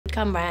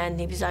come round,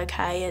 he was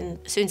okay, and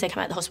as soon as they came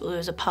out of the hospital, there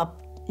was a pub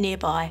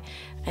nearby,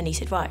 and he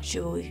said, right,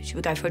 should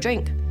we go for a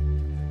drink?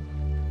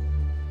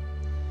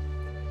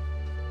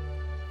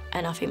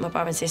 And I think my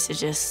brother and sister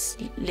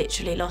just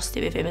literally lost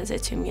it with him and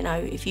said to him, you know,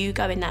 if you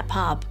go in that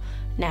pub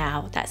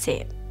now, that's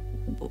it.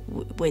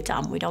 We're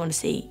done. We don't want to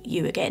see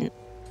you again.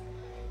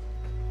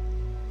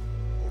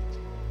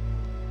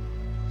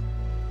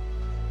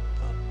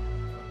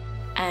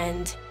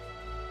 And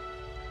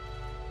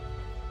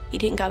he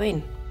didn't go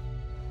in.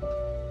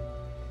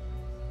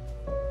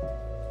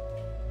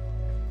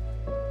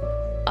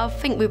 I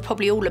think we were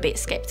probably all a bit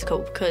sceptical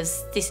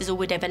because this is all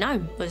we'd ever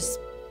known, was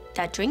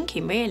Dad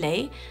drinking,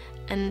 really.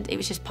 And it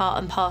was just part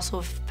and parcel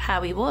of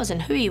how he was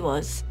and who he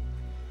was.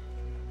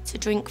 To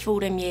drink for all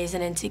them years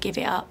and then to give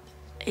it up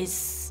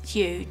is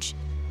huge.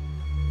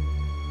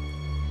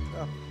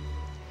 Oh.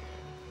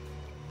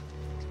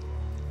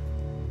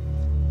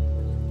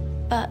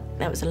 But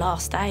that was the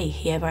last day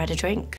he ever had a drink.